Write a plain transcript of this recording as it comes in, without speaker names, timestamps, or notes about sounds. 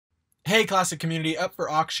Hey, Classic community, up for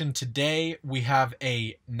auction today. We have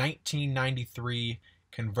a 1993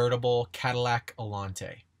 convertible Cadillac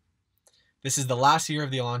Allante. This is the last year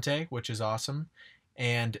of the Allante, which is awesome.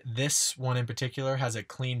 And this one in particular has a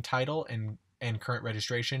clean title and current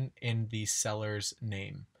registration in the seller's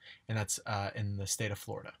name. And that's in the state of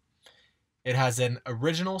Florida. It has an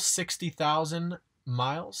original 60,000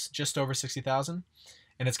 miles, just over 60,000.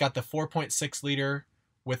 And it's got the 4.6 liter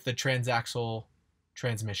with the transaxle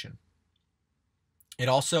transmission. It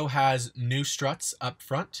also has new struts up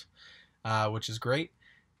front, which is great.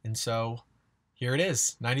 And so here it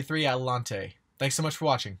is, 93 Allante. Thanks so much for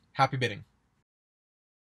watching. Happy bidding.